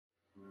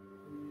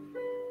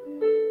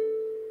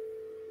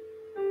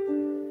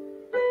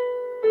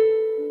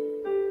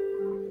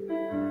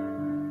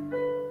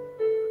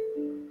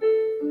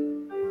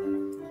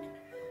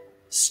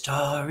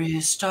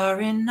Starry,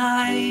 starry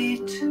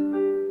night.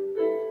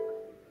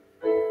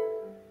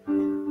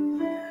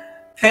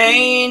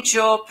 Paint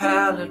your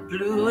palette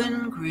blue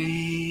and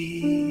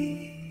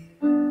gray.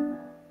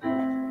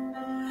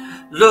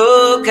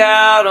 Look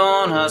out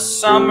on a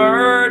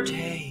summer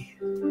day.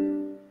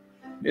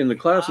 In the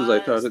classes I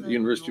taught at the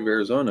University of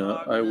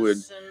Arizona, I would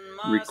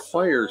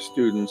require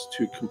students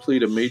to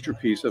complete a major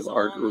piece of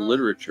art or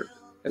literature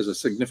as a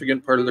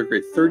significant part of their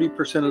grade.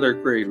 30% of their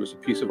grade was a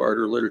piece of art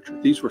or literature.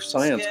 These were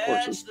science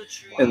courses.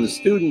 And the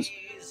students,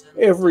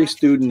 every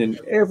student in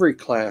every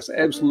class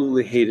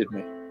absolutely hated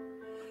me.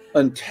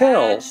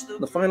 Until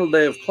the final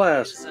day of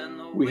class,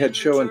 we had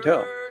show and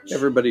tell.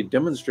 Everybody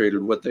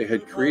demonstrated what they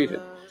had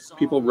created.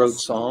 People wrote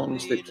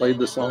songs, they played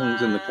the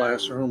songs in the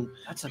classroom.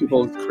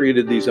 People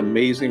created these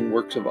amazing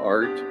works of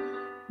art.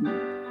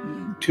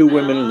 2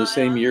 women in the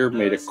same year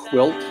made a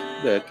quilt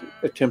that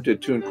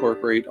attempted to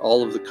incorporate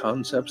all of the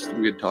concepts that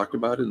we had talked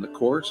about in the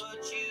course.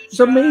 It's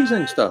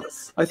amazing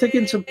stuff. I think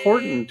it's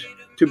important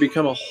to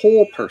become a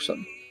whole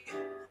person,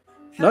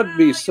 not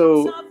be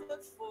so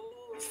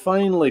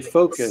finely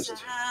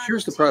focused.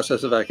 Here's the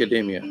process of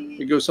academia.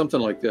 It goes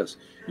something like this.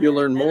 You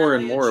learn more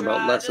and more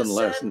about less and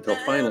less until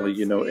finally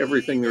you know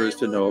everything there is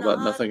to know about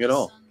nothing at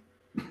all.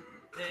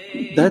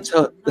 That's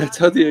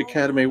how the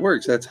academy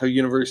works. That's how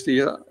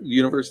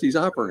universities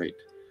operate.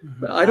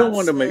 But I don't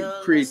want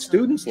to create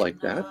students like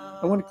that.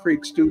 I want to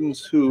create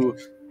students who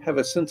have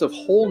a sense of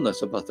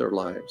wholeness about their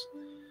lives.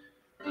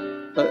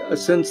 A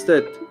sense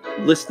that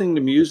listening to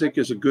music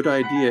is a good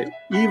idea,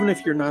 even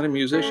if you're not a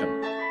musician.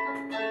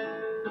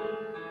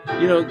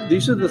 You know,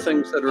 these are the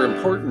things that are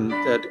important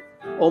that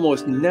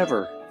almost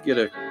never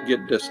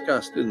get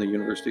discussed in the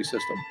university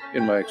system,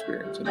 in my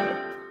experience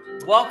anyway.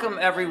 Welcome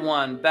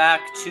everyone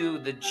back to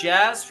the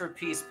Jazz for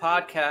Peace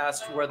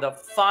podcast, where the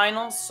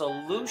final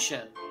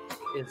solution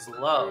is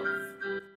love.